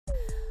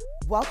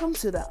Welcome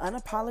to the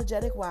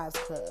Unapologetic Wives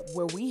Club,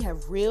 where we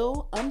have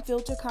real,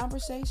 unfiltered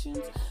conversations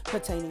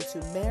pertaining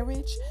to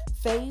marriage,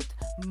 faith,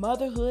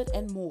 motherhood,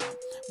 and more.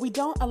 We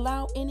don't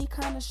allow any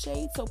kind of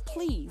shade, so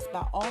please,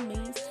 by all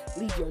means,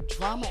 leave your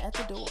drama at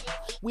the door.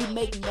 We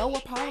make no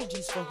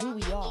apologies for who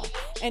we are,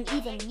 and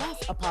even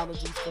less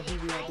apologies for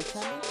who we are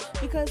becoming,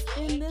 because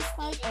in this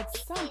life, at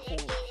some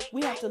point,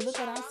 we have to look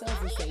at ourselves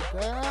and say,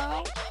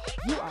 girl,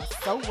 you are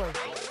so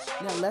worth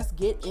it. Now let's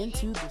get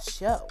into the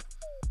show.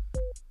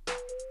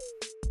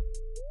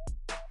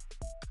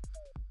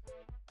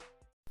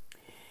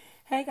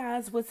 Hey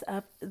guys, what's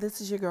up?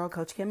 This is your girl,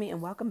 Coach Kimmy,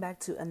 and welcome back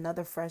to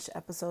another fresh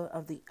episode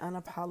of the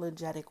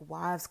Unapologetic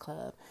Wives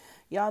Club.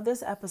 Y'all,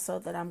 this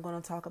episode that I'm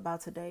going to talk about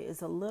today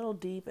is a little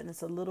deep and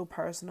it's a little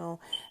personal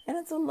and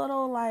it's a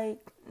little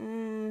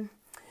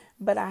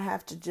but I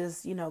have to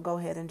just, go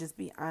ahead and just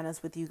be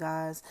honest with you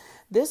guys.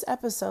 This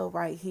episode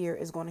right here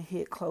is going to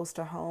hit close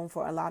to home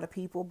for a lot of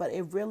people, but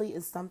it really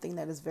is something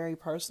that is very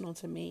personal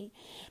to me.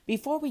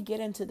 Before we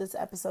get into this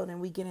episode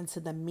and we get into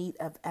the meat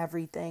of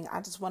everything,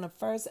 I just want to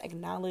first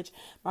acknowledge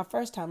my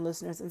first time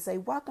listeners and say,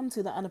 welcome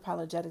to the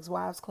Unapologetics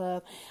Wives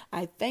Club.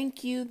 I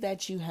thank you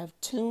that you have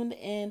tuned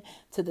in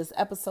to this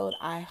episode.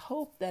 I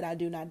hope that I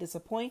do not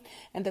disappoint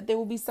and that there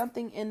will be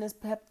something in this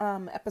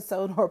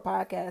episode or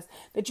podcast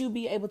that you'll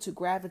be able to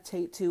gravitate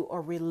to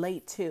or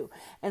relate to.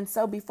 And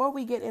so before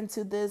we get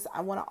into this,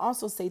 I want to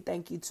also say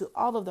thank you to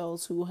all of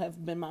those who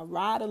have been my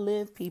ride or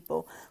live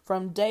people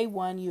from day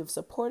one. You have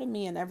supported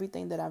me in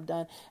everything that I've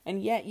done.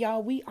 And yet,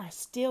 y'all, we are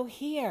still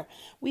here.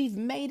 We've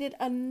made it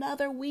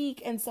another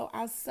week. And so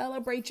I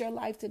celebrate your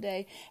life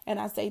today. And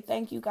I say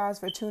thank you guys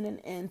for tuning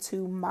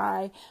into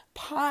my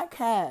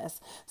podcast.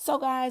 So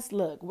guys,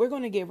 look, we're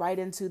going to get right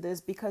into this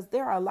because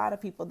there are a lot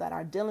of people that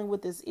are dealing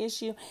with this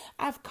issue.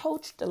 I've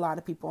coached a lot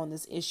of people on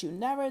this issue.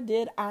 Never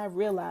did I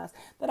realize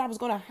that I was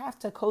going to have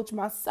to coach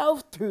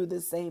myself through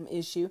the same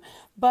issue,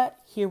 but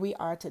here we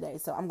are today.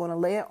 So I'm going to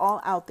lay it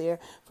all out there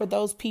for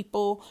those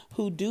people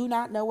who do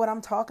not know what I'm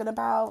talking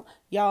about.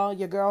 Y'all,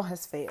 your girl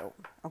has failed.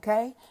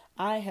 Okay.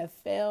 I have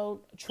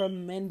failed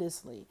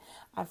tremendously.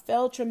 I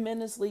failed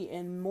tremendously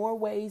in more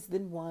ways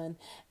than one.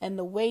 And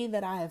the way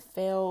that I have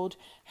failed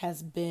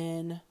has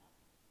been,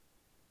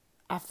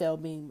 I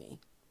failed being me.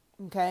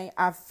 Okay,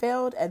 I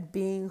failed at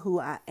being who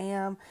I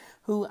am,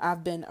 who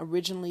I've been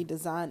originally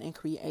designed and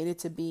created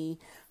to be,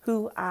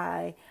 who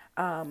I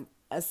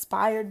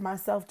aspired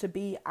myself to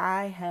be.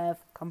 I have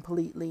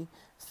completely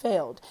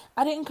failed.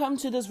 I didn't come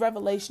to this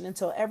revelation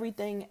until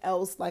everything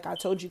else, like I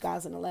told you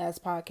guys in the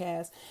last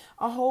podcast,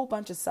 a whole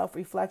bunch of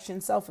self-reflection,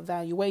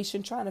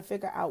 self-evaluation, trying to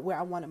figure out where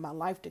I wanted my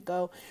life to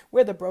go,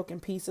 where the broken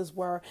pieces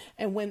were.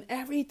 And when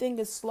everything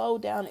is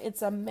slowed down,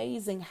 it's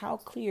amazing how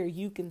clear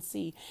you can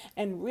see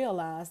and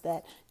realize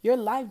that your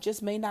life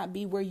just may not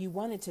be where you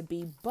want it to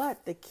be.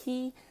 But the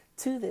key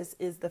to this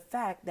is the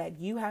fact that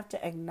you have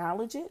to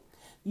acknowledge it.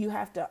 You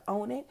have to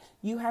own it.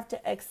 You have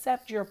to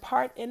accept your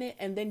part in it.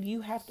 And then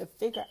you have to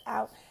figure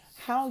out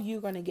how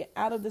you're going to get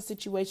out of the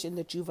situation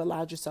that you've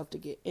allowed yourself to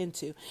get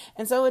into.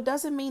 And so it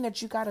doesn't mean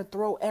that you got to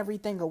throw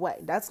everything away.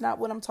 That's not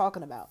what I'm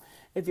talking about.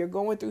 If you're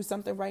going through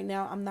something right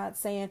now, I'm not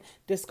saying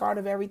discard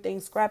of everything,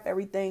 scrap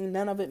everything.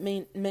 None of it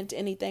meant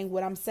anything.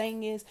 What I'm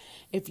saying is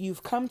if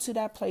you've come to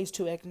that place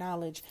to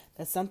acknowledge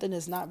that something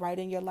is not right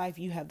in your life,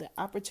 you have the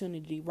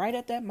opportunity right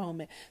at that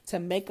moment to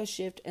make a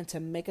shift and to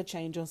make a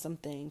change on some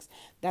things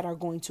that are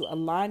going to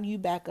align you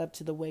back up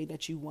to the way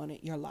that you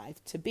wanted your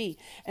life to be.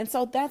 And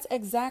so that's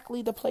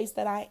exactly the place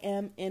that I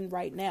am in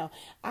right now.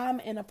 I'm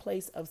in a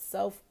place of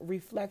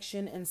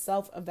self-reflection and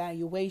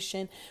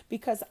self-evaluation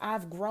because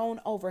I've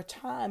grown over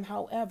time.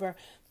 However,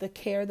 the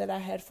care that I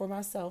had for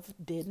myself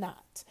did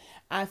not.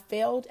 I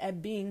failed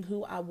at being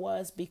who I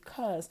was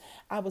because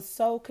I was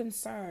so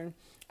concerned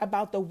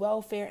about the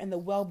welfare and the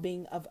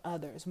well-being of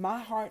others.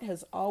 My heart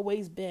has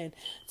always been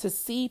to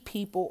see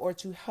people or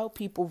to help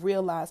people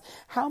realize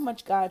how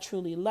much God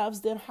truly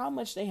loves them, how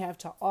much they have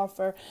to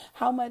offer,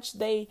 how much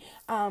they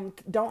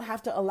don't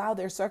have to allow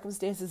their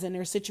circumstances and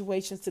their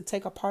situations to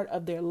take a part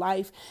of their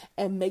life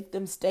and make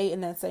them stay in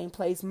that same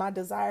place. My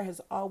desire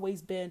has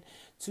always been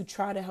to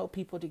try to help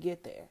people to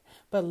get there.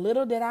 But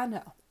little did I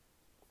know,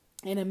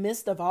 in the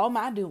midst of all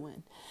my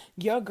doing,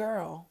 your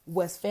girl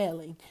was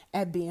failing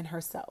at being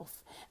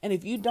herself. And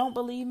if you don't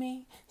believe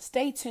me,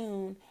 stay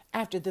tuned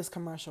after this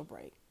commercial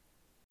break.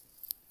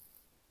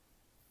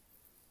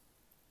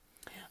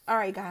 All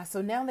right, guys.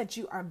 So now that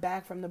you are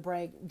back from the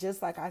break,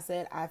 just like I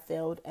said, I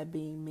failed at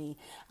being me.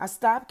 I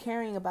stopped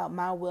caring about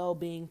my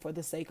well-being for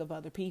the sake of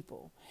other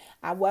people.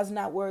 I was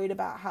not worried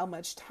about how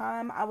much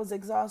time I was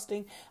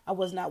exhausting. I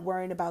was not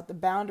worrying about the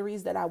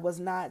boundaries that I was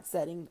not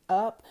setting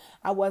up.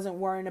 I wasn't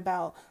worrying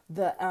about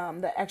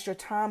the extra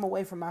time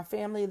away from my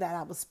family that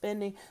I was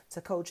spending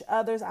to coach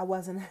others. I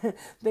wasn't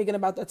thinking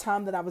about the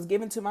time that I was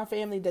giving to my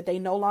family that they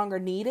no longer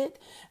needed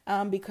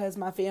because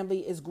my family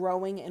is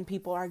growing and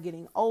people are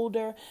getting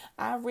older.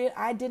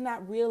 I did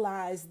not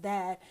realize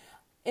that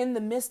in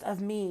the midst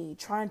of me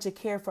trying to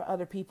care for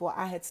other people,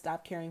 I had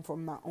stopped caring for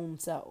my own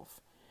self.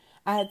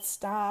 I had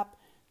stopped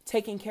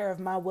taking care of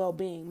my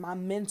well-being, my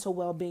mental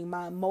well-being,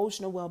 my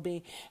emotional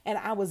well-being. And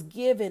I was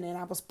giving and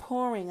I was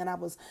pouring and I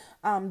was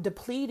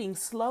depleting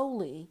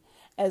slowly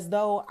as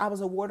though I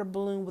was a water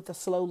balloon with a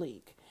slow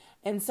leak.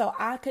 And so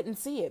I couldn't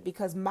see it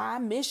because my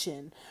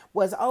mission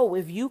was, oh,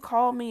 if you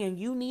called me and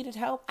you needed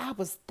help, I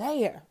was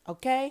there.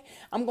 Okay.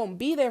 I'm going to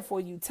be there for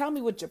you. Tell me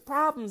what your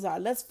problems are.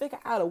 Let's figure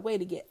out a way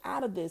to get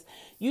out of this.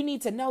 You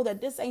need to know that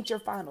this ain't your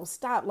final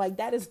stop. Like,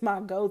 that is my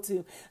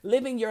go-to,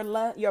 living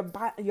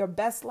your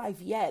best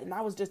life yet. And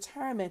I was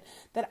determined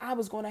that I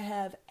was going to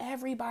have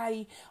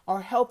everybody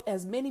or help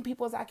as many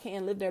people as I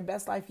can live their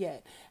best life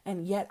yet.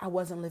 And yet I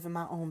wasn't living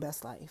my own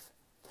best life.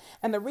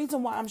 And the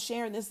reason why I'm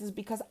sharing this is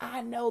because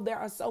I know there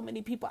are so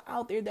many people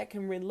out there that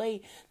can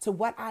relate to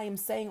what I am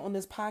saying on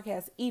this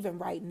podcast, even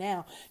right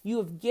now. You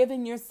have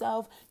given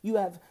yourself, you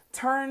have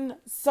turned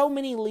so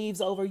many leaves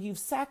over, you've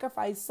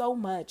sacrificed so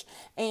much,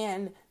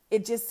 and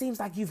it just seems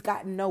like you've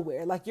gotten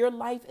nowhere. Like your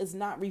life is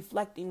not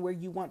reflecting where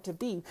you want to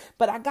be.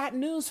 But I got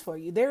news for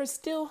you. There is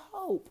still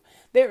hope.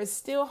 There is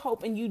still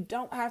hope, and you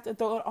don't have to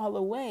throw it all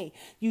away.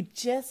 You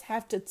just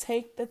have to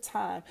take the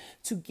time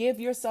to give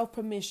yourself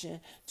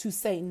permission to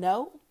say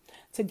no,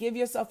 to give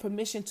yourself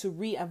permission to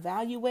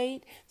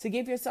reevaluate, to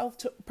give yourself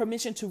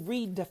permission to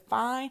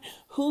redefine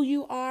who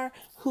you are,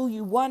 who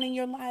you want in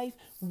your life,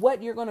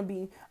 what you're going to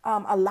be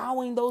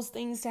allowing those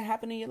things to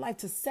happen in your life,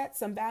 to set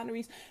some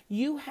boundaries.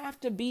 You have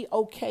to be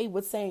okay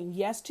with saying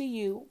yes to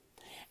you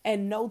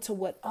and no to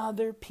what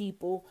other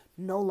people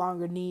no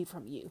longer need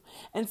from you.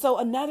 And so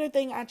another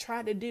thing I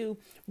tried to do,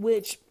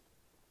 which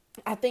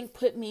I think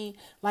put me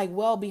like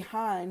well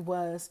behind,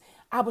 was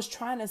I was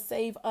trying to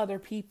save other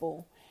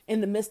people in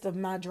the midst of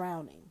my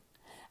drowning.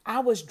 I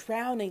was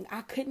drowning.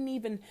 I couldn't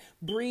even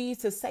breathe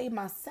to save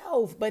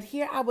myself. But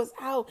here I was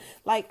out,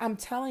 like I'm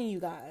telling you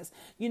guys,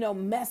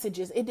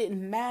 messages. It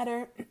didn't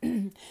matter.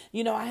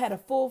 I had a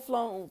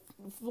full-drawn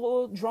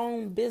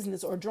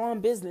business or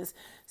drawn business,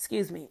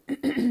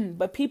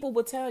 but people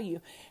will tell you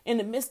in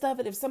the midst of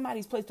it, if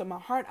somebody's placed on my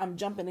heart, I'm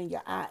jumping in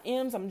your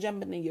IMs, I'm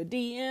jumping in your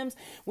DMs.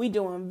 We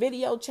doing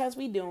video chats,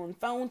 we doing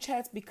phone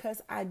chats,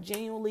 because I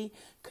genuinely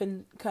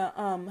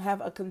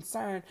have a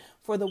concern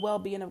for the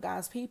well-being of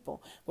God's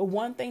people. But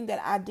one thing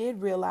that I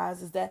did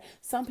realize is that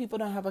some people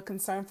don't have a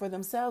concern for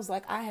themselves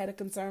like I had a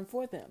concern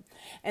for them.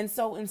 And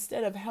so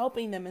instead of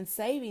helping them and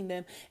saving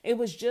them, it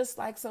was just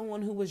like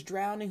someone who was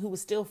drowning, who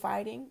was still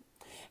fighting.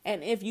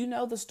 And if you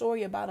know the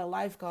story about a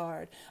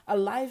lifeguard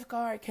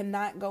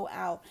cannot go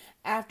out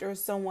after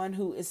someone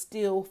who is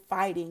still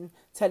fighting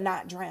to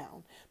not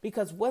drown.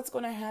 Because what's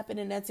going to happen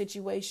in that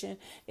situation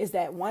is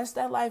that once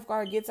that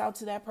lifeguard gets out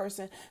to that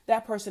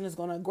person is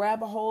going to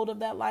grab a hold of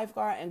that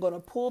lifeguard and going to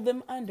pull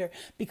them under,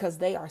 because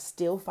they are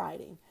still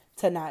fighting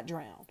to not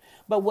drown.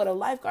 But what a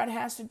lifeguard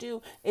has to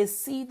do is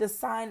see the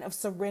sign of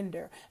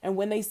surrender. And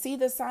when they see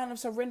the sign of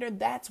surrender,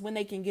 that's when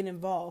they can get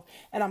involved.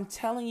 And I'm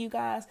telling you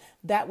guys,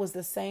 that was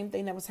the same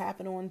thing that was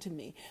happening to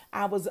me.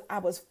 I was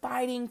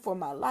fighting for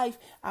my life.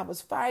 I was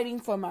fighting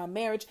for my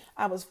marriage.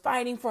 I was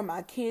fighting for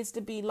my kids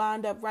to be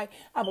lined up right.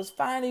 I was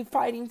finally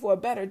fighting for a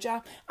better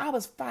job. I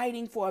was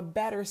fighting for a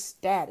better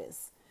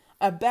status,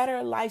 a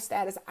better life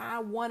status. I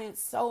wanted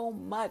so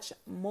much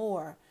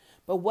more.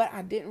 But what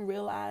I didn't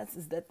realize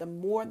is that the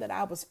more that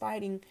I was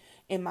fighting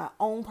in my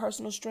own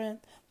personal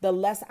strength, the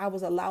less I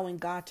was allowing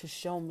God to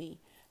show me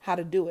how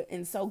to do it.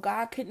 And so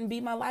God couldn't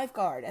be my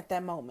lifeguard at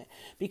that moment,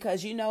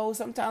 because,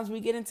 sometimes we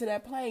get into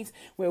that place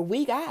where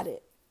we got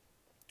it.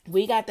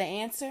 We got the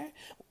answer.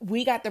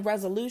 We got the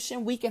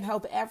resolution. We can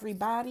help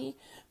everybody.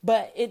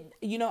 But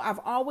I've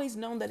always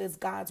known that it's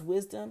God's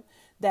wisdom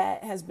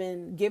that has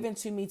been given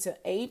to me to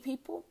aid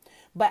people,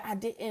 but I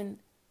didn't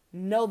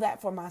know that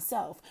for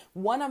myself.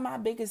 One of my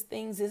biggest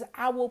things is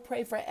I will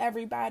pray for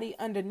everybody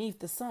underneath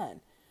the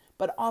sun,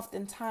 but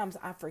oftentimes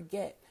I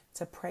forget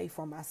to pray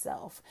for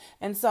myself.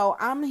 And so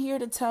I'm here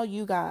to tell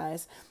you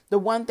guys the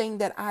one thing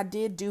that I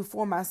did do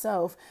for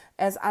myself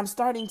as I'm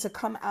starting to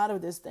come out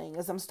of this thing,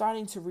 as I'm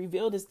starting to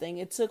reveal this thing.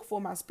 It took for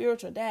my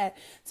spiritual dad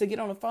to get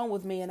on the phone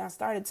with me, and I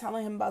started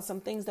telling him about some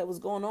things that was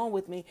going on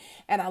with me.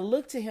 And I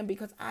looked to him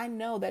because I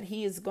know that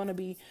he is going to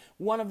be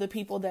one of the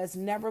people that's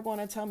never going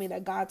to tell me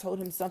that God told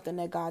him something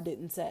that God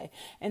didn't say.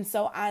 And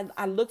so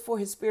I look for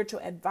his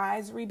spiritual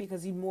advisory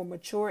because he's more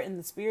mature in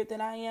the spirit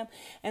than I am.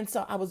 And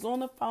so I was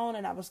on the phone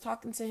and I was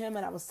talking to him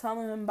and I was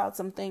telling him about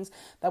some things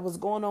that was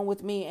going on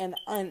with me, and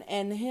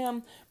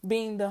him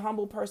being the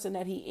humble person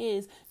that he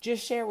is,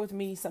 just shared with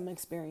me some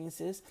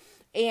experiences,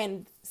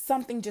 and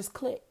something just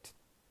clicked.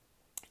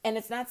 And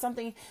it's not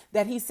something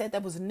that he said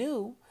that was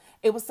new.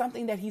 It was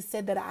something that he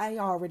said that I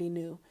already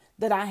knew,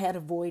 that I had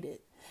avoided.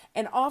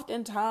 And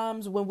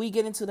oftentimes when we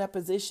get into that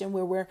position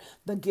where we're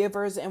the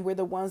givers and we're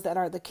the ones that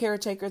are the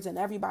caretakers and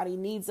everybody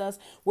needs us,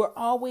 we're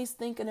always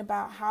thinking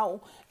about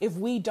how, if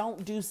we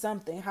don't do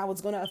something, how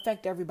it's going to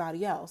affect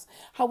everybody else.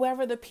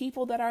 However, the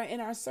people that are in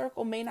our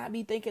circle may not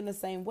be thinking the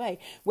same way,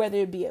 whether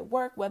it be at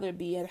work, whether it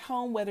be at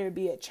home, whether it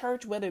be at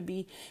church, whether it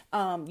be,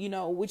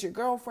 with your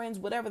girlfriends,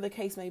 whatever the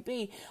case may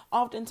be.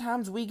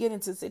 Oftentimes we get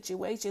into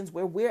situations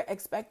where we're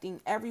expecting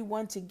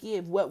everyone to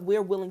give what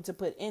we're willing to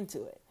put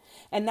into it.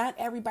 And not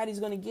everybody's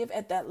going to give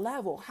at that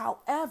level.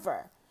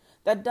 However,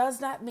 that does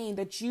not mean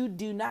that you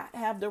do not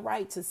have the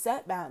right to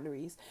set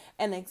boundaries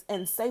and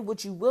say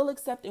what you will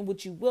accept and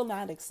what you will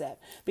not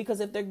accept.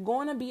 Because if they're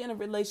going to be in a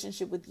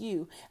relationship with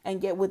you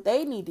and get what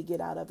they need to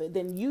get out of it,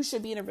 then you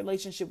should be in a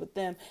relationship with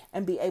them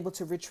and be able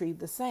to retrieve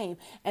the same.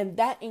 And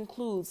that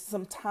includes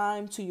some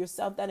time to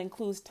yourself. That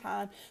includes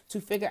time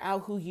to figure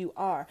out who you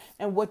are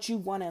and what you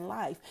want in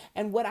life.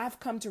 And what I've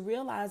come to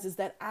realize is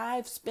that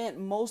I've spent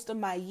most of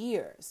my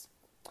years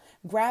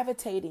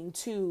gravitating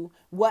to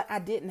what I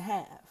didn't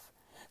have.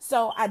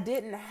 So I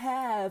didn't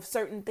have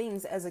certain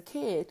things as a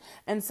kid.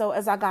 And so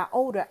as I got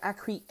older, I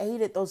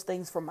created those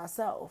things for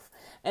myself.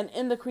 And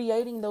in the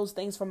creating those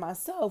things for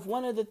myself,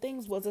 one of the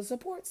things was a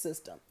support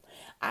system.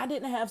 I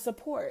didn't have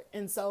support.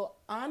 And so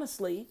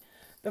honestly,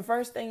 the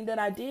first thing that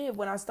I did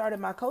when I started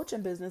my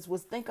coaching business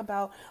was think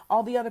about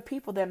all the other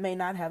people that may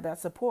not have that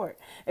support.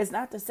 It's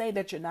not to say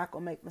that you're not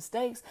going to make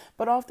mistakes,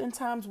 but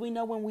oftentimes we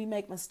know when we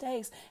make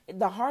mistakes,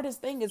 the hardest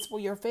thing is for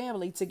your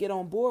family to get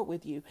on board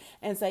with you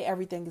and say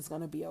everything is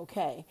going to be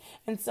okay.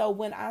 And so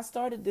when I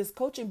started this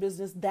coaching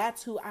business,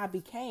 that's who I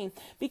became,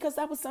 because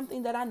that was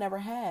something that I never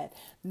had,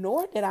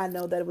 nor did I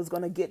know that it was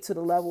going to get to the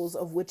levels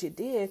of which it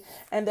did.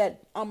 And that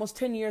almost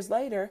 10 years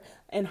later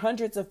and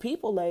hundreds of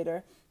people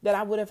later, that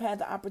I would have had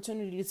the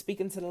opportunity to speak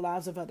into the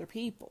lives of other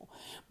people.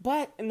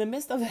 But in the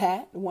midst of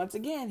that, once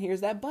again, here's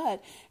that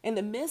but, in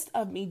the midst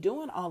of me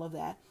doing all of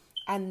that,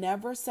 I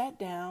never sat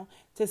down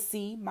to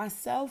see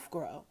myself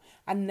grow.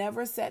 I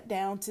never sat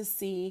down to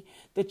see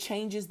the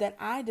changes that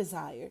I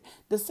desired.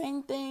 The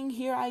same thing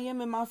here I am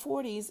in my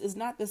 40s is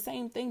not the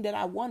same thing that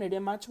I wanted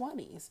in my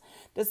 20s.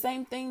 The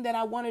same thing that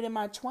I wanted in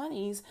my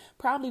 20s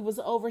probably was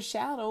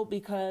overshadowed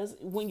because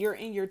when you're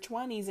in your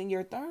 20s and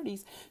your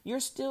 30s, you're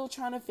still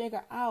trying to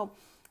figure out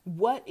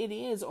what it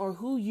is or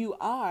who you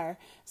are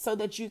so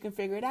that you can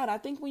figure it out. I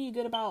think when you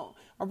get about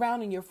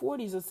around in your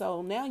 40s or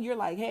so, now you're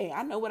like, hey,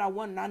 I know what I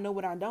want and I know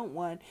what I don't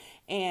want,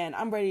 and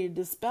I'm ready to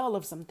dispel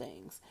of some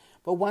things.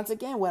 But once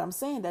again, what I'm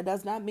saying, that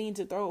does not mean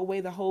to throw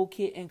away the whole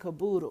kit and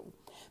caboodle.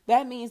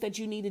 That means that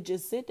you need to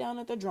just sit down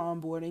at the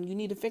drawing board and you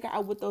need to figure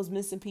out what those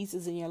missing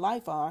pieces in your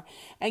life are.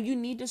 And you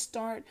need to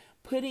start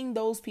putting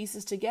those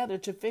pieces together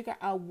to figure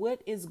out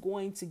what is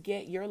going to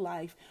get your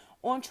life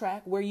on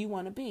track where you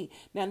want to be.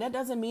 Now, that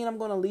doesn't mean I'm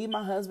going to leave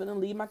my husband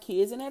and leave my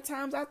kids. And at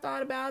times I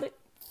thought about it,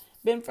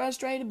 been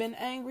frustrated, been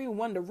angry,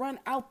 wanted to run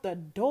out the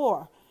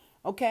door.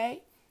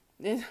 Okay.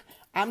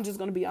 I'm just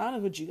going to be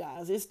honest with you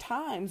guys. It's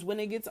times when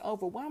it gets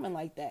overwhelming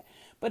like that.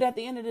 But at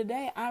the end of the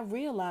day, I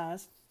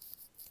realized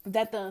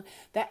that the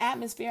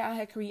atmosphere I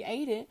had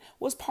created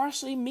was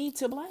partially me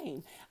to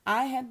blame.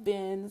 I had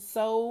been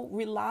so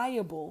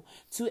reliable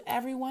to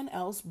everyone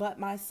else but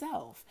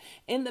myself.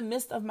 In the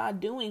midst of my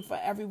doing for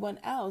everyone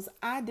else,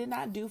 I did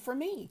not do for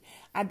me.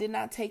 I did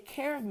not take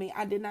care of me.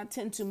 I did not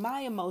tend to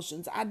my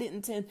emotions. I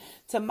didn't tend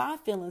to my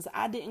feelings.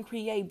 I didn't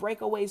create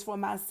breakaways for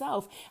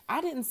myself.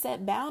 I didn't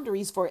set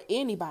boundaries for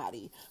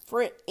anybody.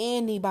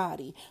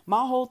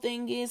 My whole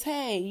thing is,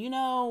 hey,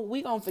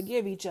 we gonna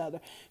forgive each other.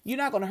 You're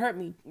not gonna hurt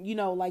me,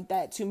 like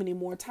that too many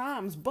more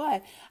times.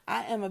 But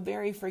I am a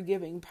very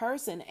forgiving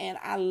person, and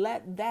I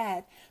let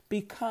that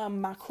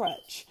become my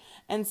crutch.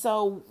 And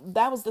so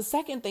that was the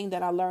second thing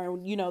that I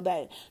learned,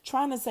 that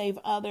trying to save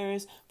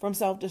others from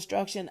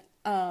self-destruction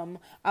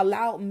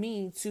allowed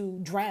me to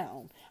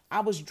drown. I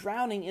was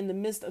drowning in the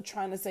midst of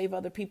trying to save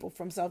other people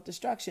from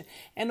self-destruction.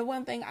 And the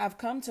one thing I've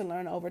come to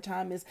learn over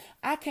time is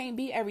I can't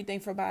be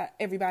everything for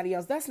everybody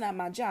else. That's not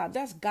my job.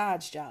 That's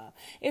God's job.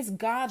 It's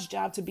God's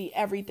job to be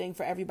everything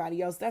for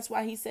everybody else. That's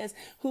why he says,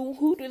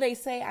 who do they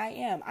say I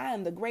am? I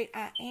am the great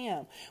I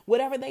am.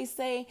 Whatever they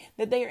say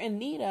that they are in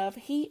need of,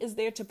 he is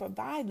there to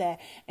provide that.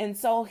 And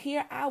so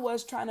here I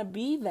was trying to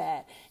be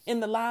that in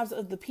the lives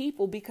of the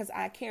people because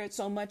I cared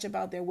so much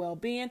about their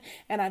well-being,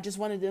 and I just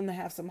wanted them to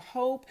have some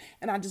hope,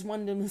 and I just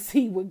wanted them to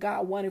see what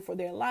God wanted for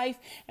their life.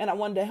 And I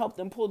wanted to help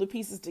them pull the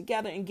pieces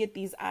together and get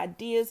these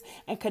ideas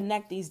and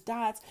connect these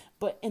dots.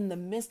 But in the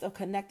midst of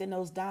connecting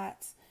those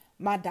dots,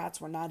 my dots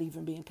were not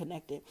even being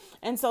connected.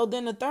 And so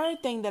then the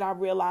third thing that I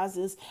realized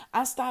is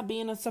I stopped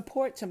being a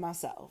support to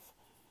myself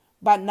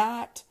by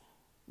not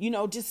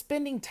just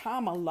spending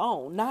time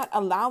alone, not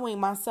allowing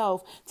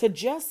myself to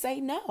just say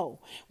no.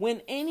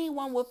 When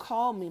anyone would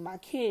call me, my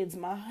kids,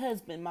 my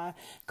husband, my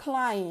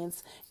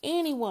clients,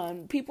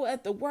 anyone, people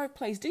at the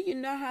workplace, do you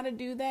know how to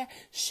do that?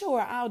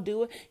 Sure, I'll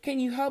do it. Can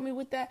you help me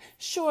with that?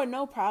 Sure,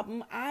 no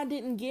problem. I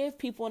didn't give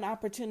people an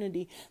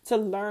opportunity to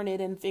learn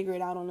it and figure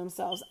it out on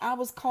themselves. I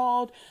was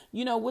called,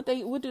 what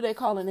do they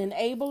call an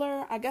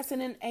enabler? I guess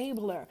an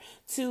enabler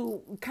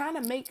to kind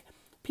of make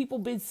people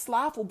be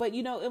slothful, but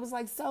it was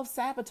like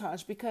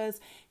self-sabotage, because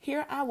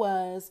here I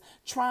was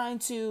trying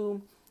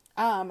to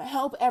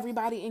help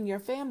everybody in your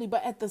family,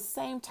 but at the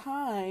same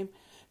time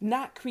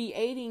not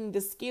creating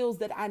the skills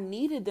that I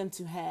needed them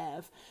to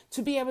have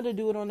to be able to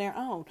do it on their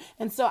own.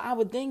 And so I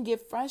would then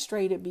get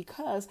frustrated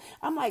because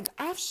I'm like,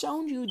 I've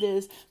shown you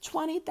this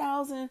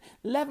 20,000,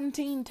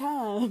 11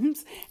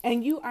 times,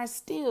 and you are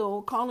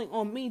still calling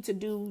on me to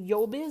do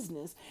your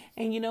business.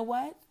 And you know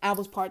what? I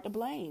was part to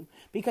blame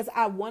because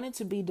I wanted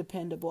to be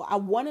dependable. I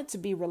wanted to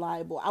be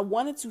reliable. I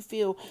wanted to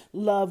feel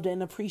loved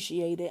and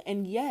appreciated.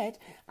 And yet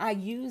I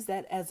use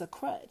that as a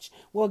crutch.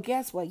 Well,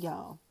 guess what,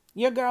 y'all?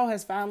 Your girl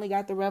has finally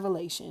got the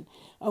revelation,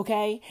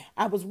 okay?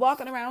 I was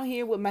walking around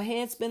here with my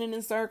head spinning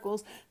in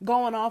circles,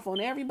 going off on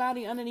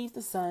everybody underneath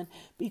the sun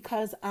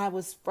because I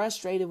was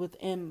frustrated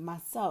within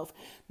myself.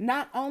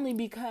 Not only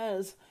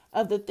because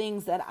of the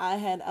things that I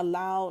had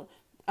allowed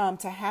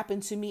to happen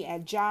to me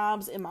at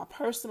jobs, in my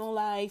personal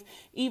life,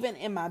 even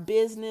in my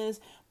business,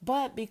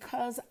 but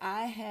because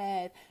I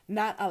had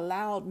not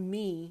allowed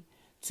me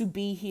to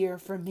be here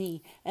for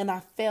me. And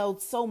I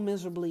failed so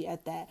miserably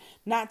at that.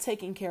 Not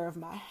taking care of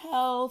my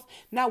health,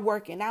 not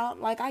working out.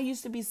 Like I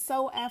used to be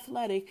so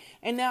athletic,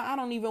 and now I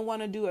don't even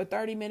want to do a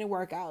 30-minute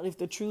workout, if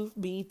the truth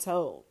be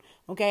told.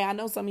 Okay, I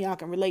know some of y'all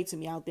can relate to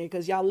me out there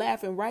because y'all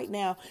laughing right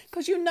now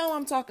because you know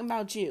I'm talking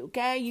about you,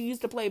 okay? You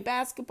used to play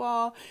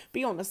basketball,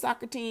 be on the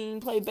soccer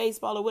team, play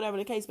baseball or whatever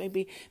the case may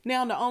be.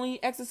 Now the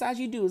only exercise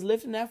you do is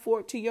lifting that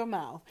fork to your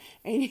mouth.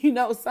 And you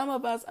know, some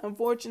of us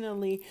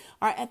unfortunately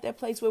are at that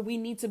place where we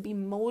need to be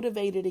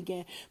motivated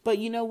again. But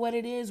you know what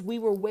it is? We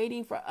were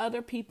waiting for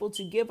other people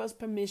to give us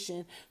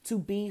permission to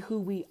be who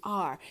we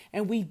are.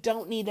 And we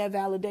don't need that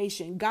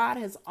validation. God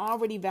has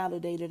already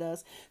validated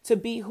us to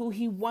be who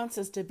he wants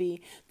us to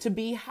be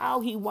how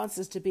he wants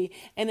us to be.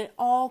 And it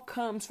all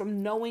comes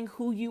from knowing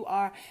who you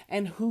are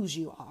and whose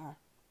you are.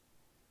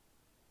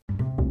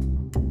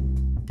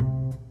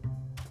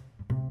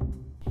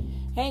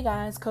 Hey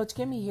guys, Coach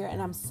Kimmy here, and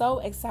I'm so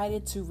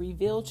excited to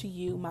reveal to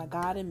you my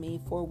God and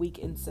Me 4-week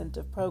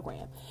incentive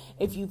program.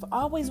 If you've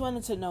always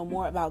wanted to know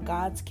more about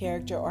God's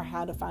character or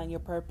how to find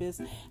your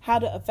purpose, how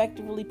to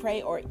effectively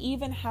pray, or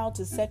even how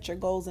to set your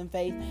goals in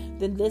faith,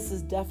 then this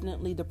is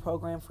definitely the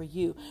program for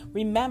you.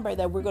 Remember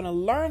that we're going to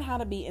learn how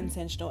to be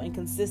intentional and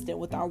consistent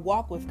with our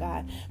walk with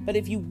God. But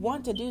if you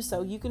want to do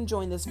so, you can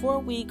join this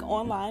 4-week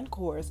online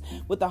course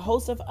with a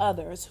host of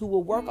others who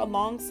will work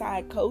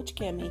alongside Coach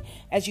Kimmy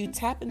as you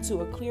tap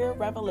into a clear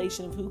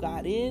revelation of who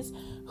God is,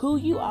 who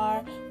you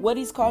are, what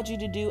he's called you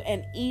to do,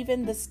 and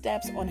even the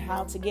steps on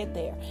how to get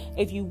there.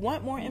 If you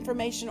want more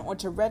information or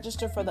to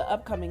register for the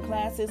upcoming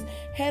classes,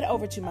 head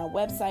over to my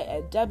website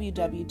at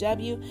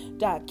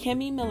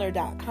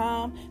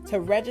www.kimmymiller.com to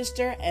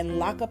register and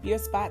lock up your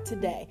spot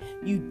today.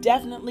 You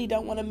definitely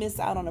don't want to miss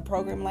out on a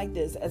program like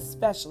this,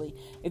 especially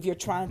if you're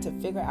trying to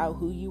figure out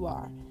who you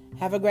are.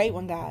 Have a great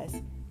one,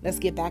 guys. Let's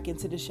get back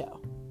into the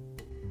show.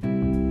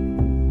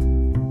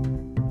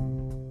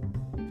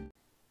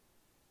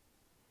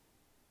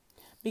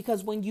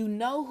 Because when you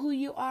know who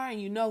you are and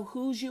you know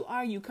whose you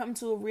are, you come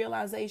to a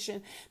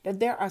realization that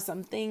there are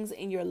some things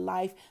in your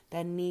life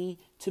that need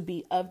to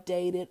be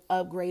updated,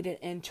 upgraded,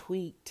 and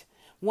tweaked.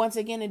 Once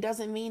again, it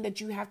doesn't mean that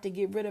you have to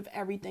get rid of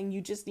everything.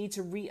 You just need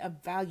to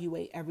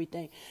reevaluate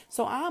everything.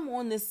 So I'm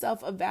on this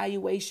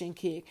self-evaluation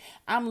kick.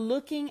 I'm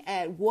looking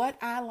at what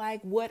I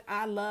like, what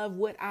I love,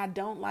 what I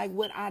don't like,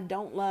 what I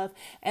don't love,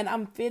 and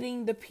I'm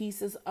fitting the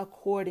pieces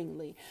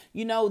accordingly.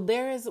 You know,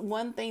 there is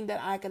one thing that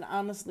I can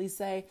honestly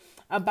say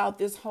about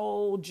this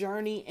whole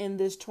journey in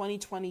this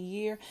 2020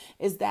 year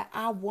is that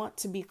I want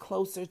to be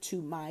closer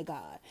to my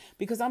God.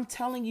 Because I'm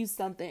telling you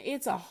something,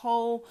 it's a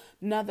whole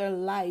nother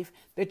life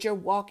that you're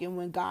walking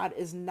when God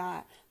is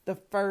not the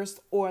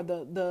first or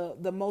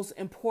the most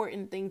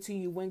important thing to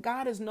you. When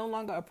God is no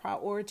longer a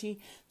priority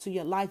to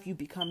your life, you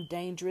become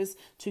dangerous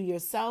to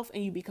yourself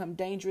and you become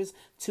dangerous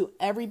to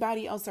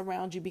everybody else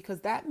around you,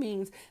 because that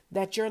means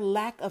that your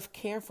lack of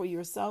care for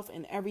yourself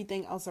and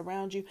everything else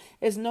around you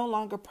is no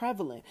longer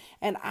prevalent.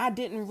 And I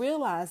didn't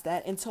realize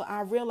that until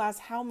I realized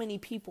how many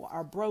people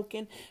are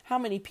broken, how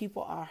many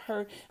people are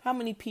hurt, how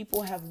many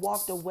people have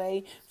walked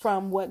away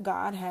from what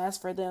God has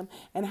for them,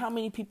 and how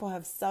many people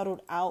have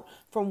settled out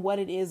from what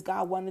it is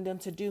God wanted them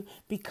to do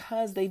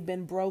because they've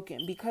been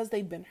broken, because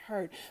they've been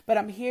hurt. But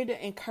I'm here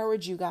to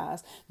encourage you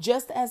guys,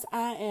 just as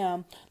I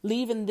am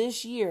leaving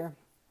this year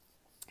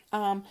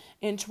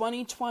in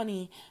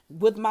 2020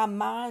 with my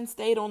mind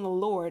stayed on the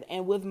Lord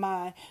and with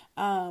my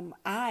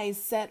eyes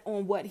set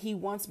on what he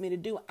wants me to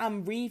do.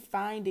 I'm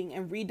refinding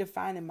and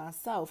redefining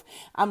myself.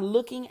 I'm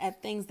looking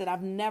at things that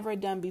I've never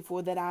done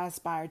before that I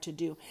aspire to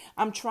do.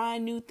 I'm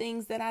trying new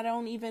things that I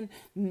don't even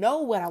know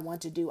what I want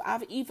to do.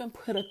 I've even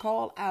put a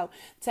call out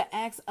to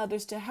ask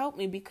others to help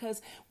me,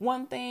 because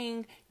one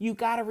thing you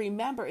got to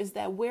remember is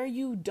that where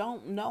you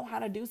don't know how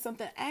to do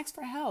something, ask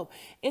for help.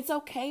 It's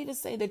okay to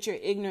say that you're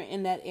ignorant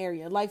in that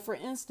area. Like, for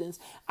instance,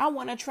 I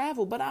want to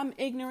travel, but I'm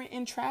ignorant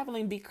in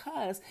traveling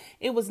because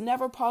it was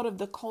never part of of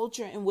the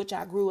culture in which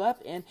I grew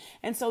up in.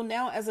 And so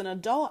now as an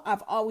adult,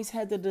 I've always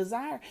had the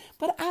desire,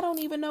 but I don't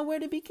even know where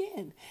to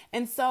begin.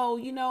 And so,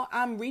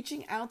 I'm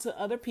reaching out to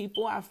other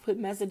people. I've put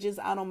messages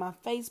out on my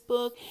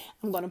Facebook.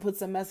 I'm going to put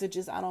some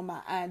messages out on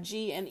my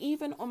IG and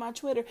even on my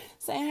Twitter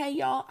saying, hey,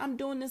 y'all, I'm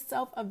doing this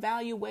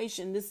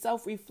self-evaluation, this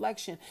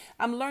self-reflection.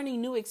 I'm learning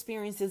new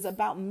experiences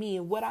about me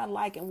and what I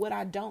like and what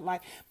I don't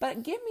like.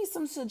 But give me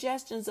some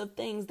suggestions of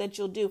things that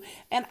you'll do,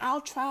 and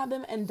I'll try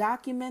them and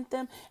document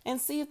them and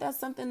see if that's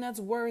something that's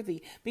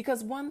worthy.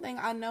 Because one thing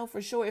I know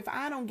for sure, if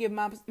I don't give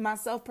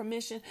myself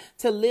permission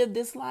to live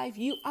this life,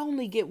 you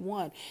only get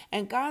one.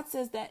 And God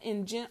says that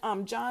in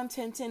John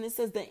 10:10, it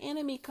says the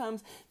enemy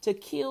comes to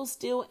kill,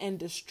 steal, and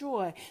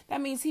destroy.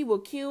 That means he will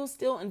kill,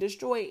 steal, and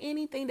destroy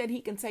anything that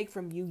he can take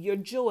from you. Your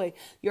joy,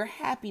 your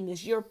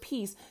happiness, your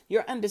peace,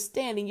 your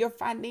understanding, your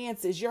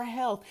finances, your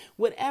health,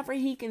 whatever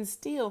he can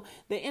steal,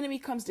 the enemy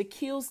comes to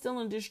kill, steal,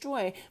 and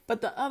destroy.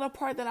 But the other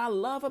part that I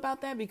love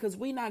about that, because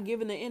we're not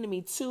giving the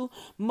enemy too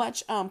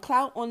much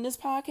clout on this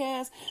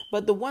podcast,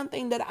 but the one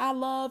thing that I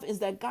love is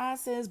that God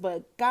says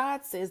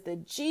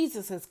that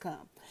Jesus has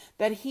come,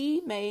 that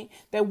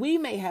we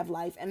may have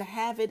life and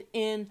have it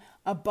in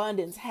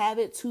abundance, have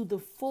it to the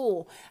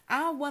full.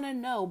 I want to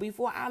know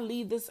before I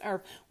leave this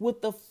earth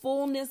what the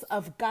fullness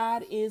of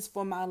God is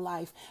for my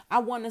life. I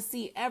want to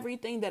see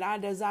everything that I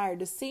desire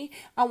to see.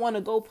 I want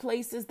to go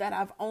places that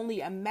I've only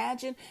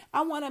imagined.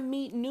 I want to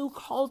meet new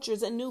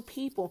cultures and new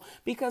people,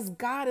 because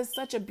God is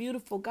such a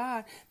beautiful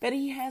God that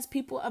he has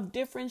people of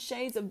different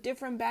shades, of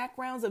different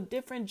backgrounds, of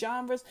different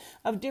genres,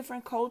 of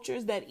different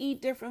cultures that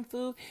eat different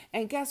food.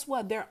 And guess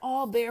what? They're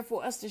all there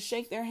for us to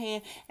shake their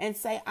hand and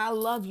say, I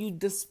love you,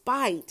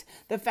 despite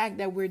the fact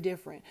that we're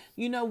different.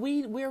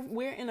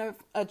 We're in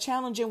a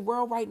challenging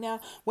world right now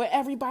where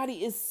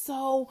everybody is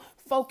so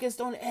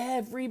focused on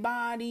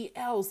everybody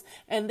else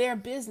and their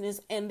business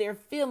and their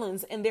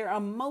feelings and their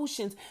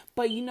emotions.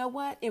 But you know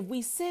what? If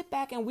we sit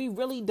back and we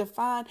really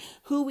define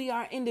who we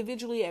are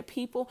individually as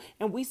people,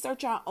 and we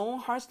search our own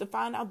hearts to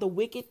find out the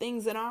wicked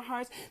things in our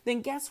hearts,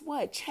 then guess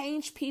what?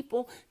 Change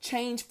people,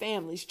 change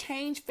families,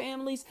 change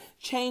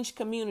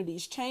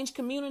communities,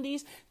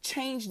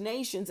 change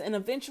nations, and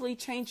eventually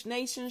change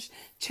nations,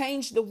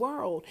 change the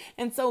world.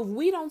 And so if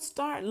we don't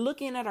start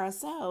looking at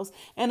ourselves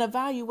and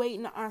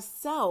evaluating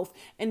ourselves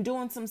and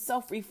doing some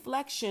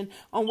self-reflection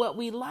on what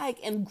we like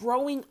and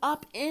growing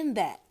up in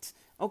that,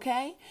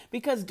 okay?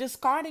 Because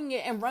discarding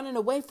it and running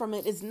away from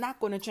it is not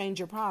going to change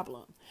your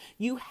problem.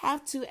 You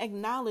have to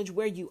acknowledge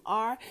where you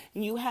are,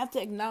 and you have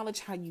to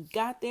acknowledge how you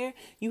got there.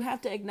 You have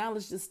to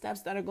acknowledge the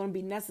steps that are going to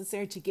be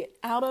necessary to get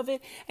out of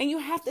it. And you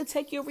have to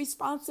take your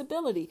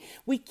responsibility.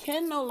 We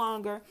can no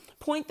longer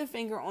point the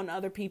finger on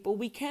other people.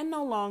 We can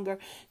no longer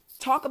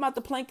talk about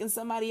the plank in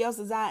somebody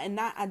else's eye and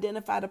not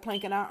identify the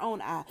plank in our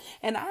own eye.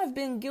 And I've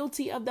been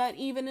guilty of that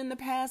even in the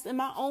past in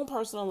my own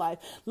personal life,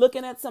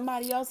 looking at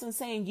somebody else and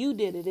saying, you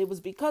did it. It was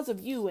because of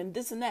you and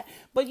this and that.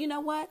 But you know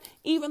what?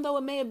 Even though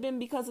it may have been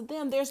because of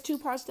them, there's two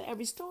parts to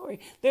every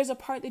story. There's a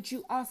part that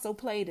you also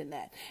played in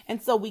that.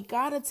 And so we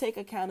got to take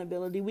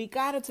accountability. We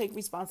got to take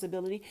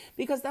responsibility,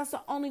 because that's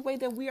the only way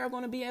that we are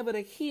going to be able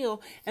to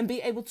heal and be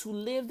able to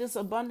live this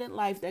abundant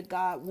life that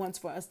God wants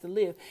for us to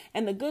live.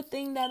 And the good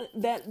thing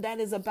that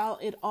is about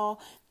it all,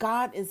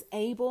 God is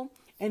able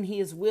and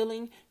he is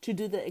willing to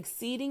do the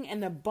exceeding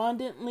and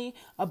abundantly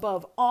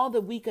above all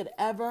that we could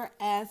ever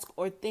ask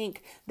or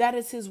think. That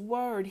is his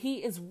word.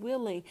 He is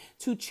willing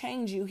to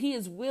change you. He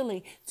is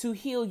willing to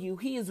heal you.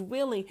 He is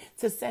willing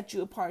to set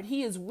you apart.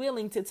 He is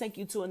willing to take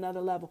you to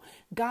another level.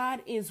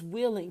 God is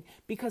willing,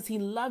 because he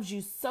loves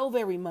you so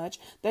very much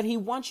that he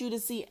wants you to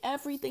see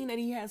everything that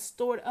he has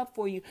stored up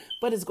for you,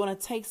 but it's going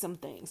to take some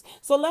things.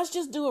 So let's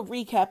just do a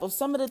recap of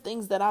some of the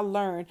things that I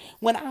learned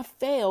when I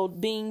failed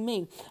being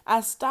me.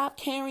 I stopped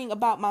caring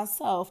about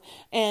myself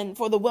and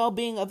for the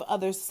well-being of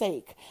others'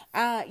 sake.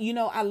 I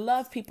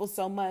love people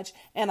so much,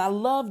 and I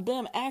love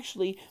them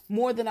actually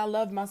more than I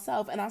love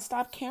myself. And I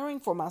stopped caring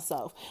for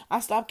myself. I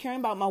stopped caring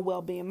about my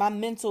well-being, my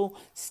mental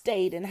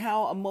state, and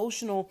how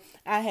emotional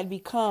I had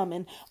become,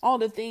 and all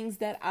the things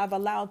that I've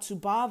allowed to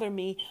bother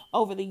me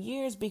over the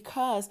years,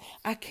 because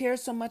I care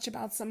so much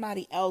about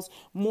somebody else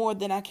more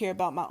than I care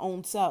about my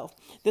own self.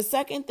 The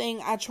second thing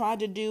I tried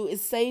to do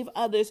is save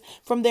others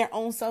from their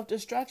own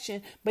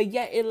self-destruction, but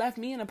yet it left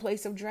me in a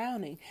place of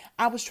drowning.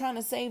 I was trying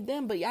to save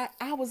them, but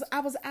I was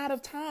out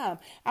of time.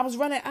 I was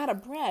running out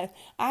of breath.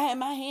 I had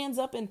my hands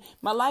up and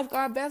my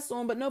lifeguard vest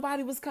on, but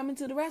nobody was coming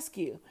to the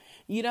rescue,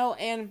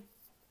 and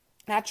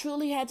I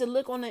truly had to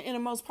look on the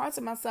innermost parts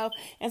of myself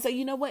and say,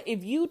 you know what,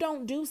 if you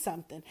don't do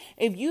something,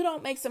 if you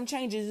don't make some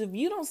changes, if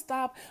you don't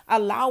stop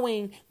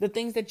allowing the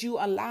things that you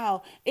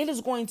allow, it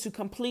is going to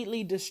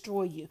completely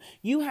destroy you.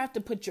 You have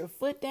to put your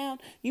foot down.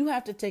 You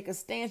have to take a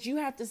stance. You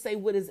have to say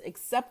what is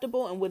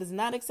acceptable and what is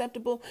not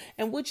acceptable,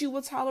 and what you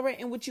will tolerate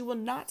and what you will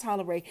not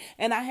tolerate.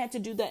 And I had to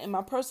do that in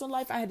my personal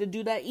life. I had to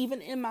do that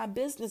even in my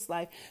business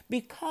life,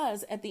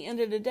 because at the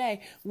end of the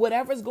day,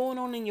 whatever's going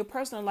on in your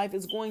personal life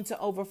is going to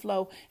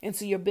overflow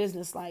into your business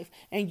business life,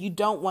 and you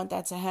don't want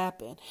that to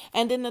happen.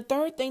 And then the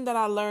third thing that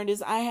I learned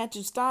is I had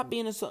to start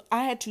being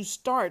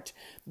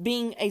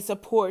a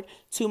support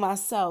to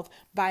myself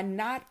by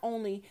not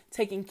only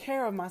taking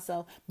care of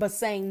myself, but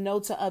saying no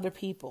to other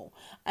people.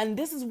 And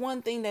this is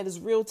one thing that is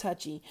real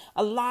touchy.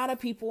 A lot of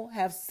people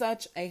have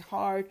such a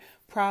hard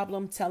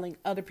problem telling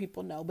other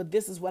people no. But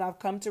this is what I've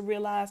come to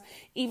realize,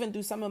 even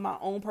through some of my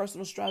own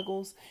personal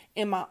struggles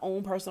in my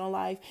own personal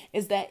life,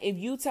 is that if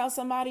you tell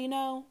somebody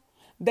no,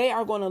 they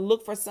are going to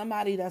look for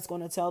somebody that's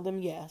going to tell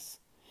them yes.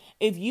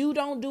 If you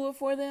don't do it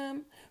for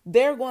them,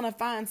 they're going to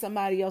find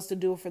somebody else to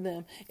do it for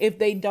them if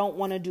they don't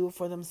want to do it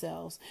for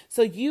themselves.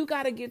 So you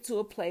got to get to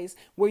a place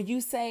where you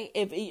say,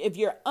 if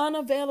you're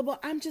unavailable,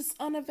 I'm just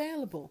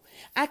unavailable.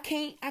 I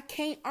can't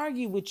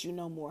argue with you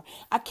no more.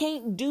 I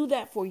can't do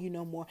that for you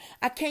no more.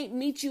 I can't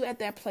meet you at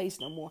that place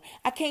no more.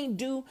 I can't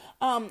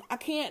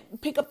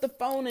pick up the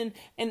phone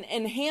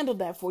and handle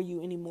that for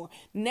you anymore.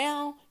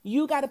 Now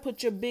you got to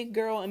put your big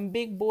girl and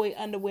big boy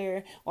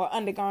underwear or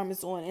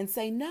undergarments on and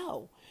say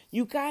no.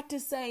 You got to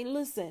say,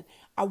 listen,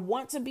 I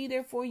want to be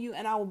there for you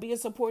and I will be a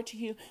support to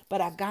you, but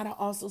I got to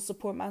also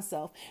support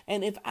myself.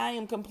 And if I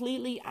am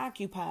completely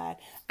occupied,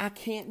 I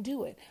can't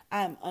do it.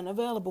 I'm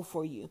unavailable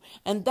for you.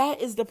 And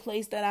that is the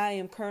place that I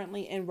am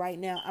currently in right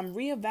now. I'm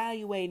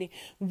reevaluating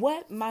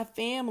what my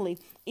family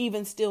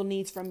even still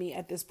needs from me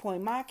at this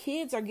point. My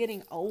kids are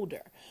getting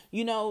older.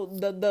 You know,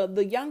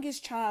 the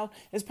youngest child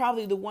is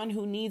probably the one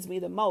who needs me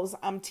the most.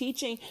 I'm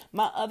teaching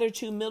my other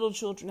two middle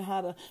children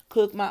how to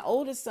cook. My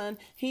oldest son,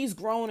 he's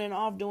grown and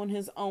off doing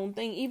his own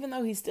thing, even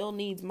though he still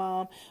needs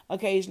mom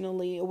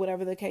occasionally or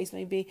whatever the case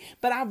may be.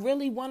 But I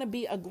really want to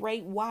be a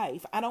great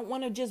wife. I don't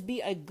want to just be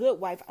a good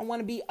wife. I want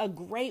to be a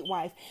great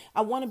wife.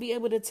 I want to be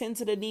able to tend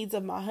to the needs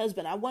of my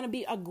husband. I want to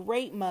be a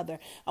great mother.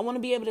 I want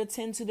to be able to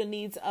tend to the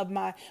needs of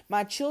my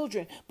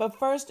children. But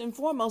first and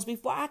foremost,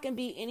 before I can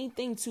be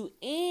anything to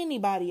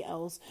anybody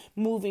else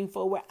moving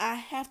forward, I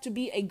have to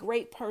be a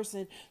great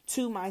person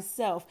to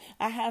myself.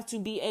 I have to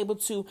be able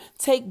to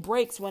take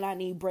breaks when I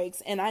need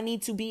breaks, and I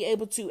need to be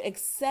able to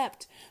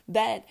accept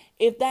that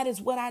if that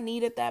is what I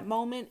need at that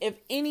moment, if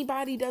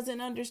anybody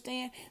doesn't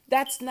understand,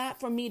 that's not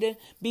for me to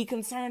be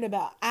concerned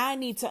about. I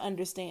need to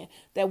understand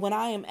that when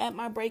I am at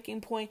my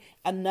breaking point,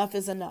 enough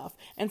is enough.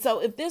 And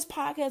so if this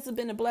podcast has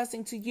been a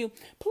blessing to you,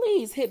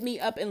 please hit me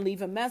up and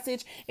leave a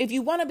message. If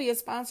you want to be a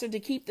sponsor to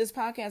keep this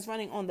podcast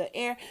running on the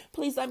air,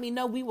 please let me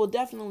know. We will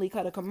definitely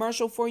cut a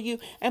commercial for you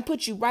and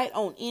put you right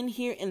on in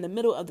here in the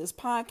middle of this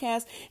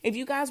podcast. If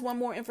you guys want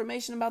more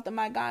information about the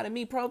My God and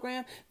Me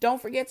program,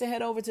 don't forget to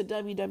head over to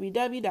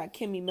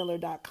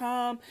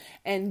www.kimmymiller.com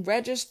and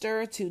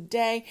register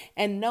today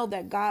and know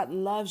that God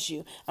loves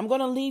you. I'm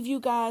going to leave you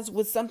guys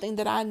with something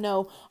that I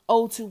know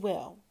oh too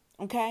well.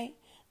 Okay?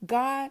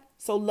 God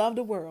so loved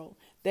the world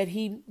that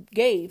he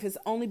gave his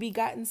only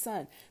begotten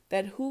son,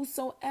 that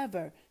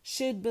whosoever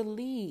should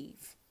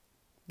believe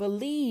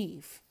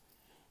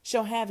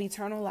shall have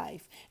eternal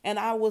life. And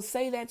I will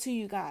say that to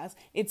you guys.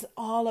 It's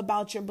all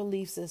about your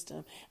belief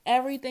system.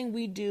 Everything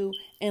we do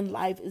in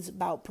life is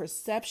about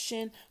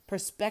perception,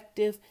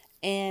 perspective,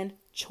 and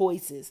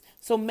choices.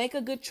 So make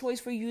a good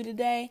choice for you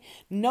today.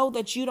 Know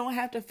that you don't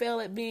have to fail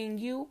at being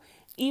you.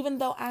 Even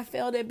though I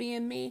failed at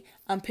being me,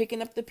 I'm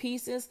picking up the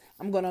pieces.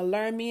 I'm going to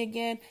learn me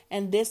again.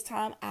 And this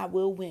time I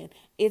will win.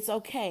 It's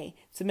okay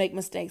to make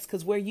mistakes,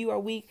 because where you are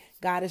weak,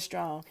 God is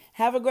strong.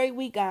 Have a great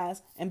week,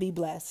 guys, and be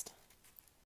blessed.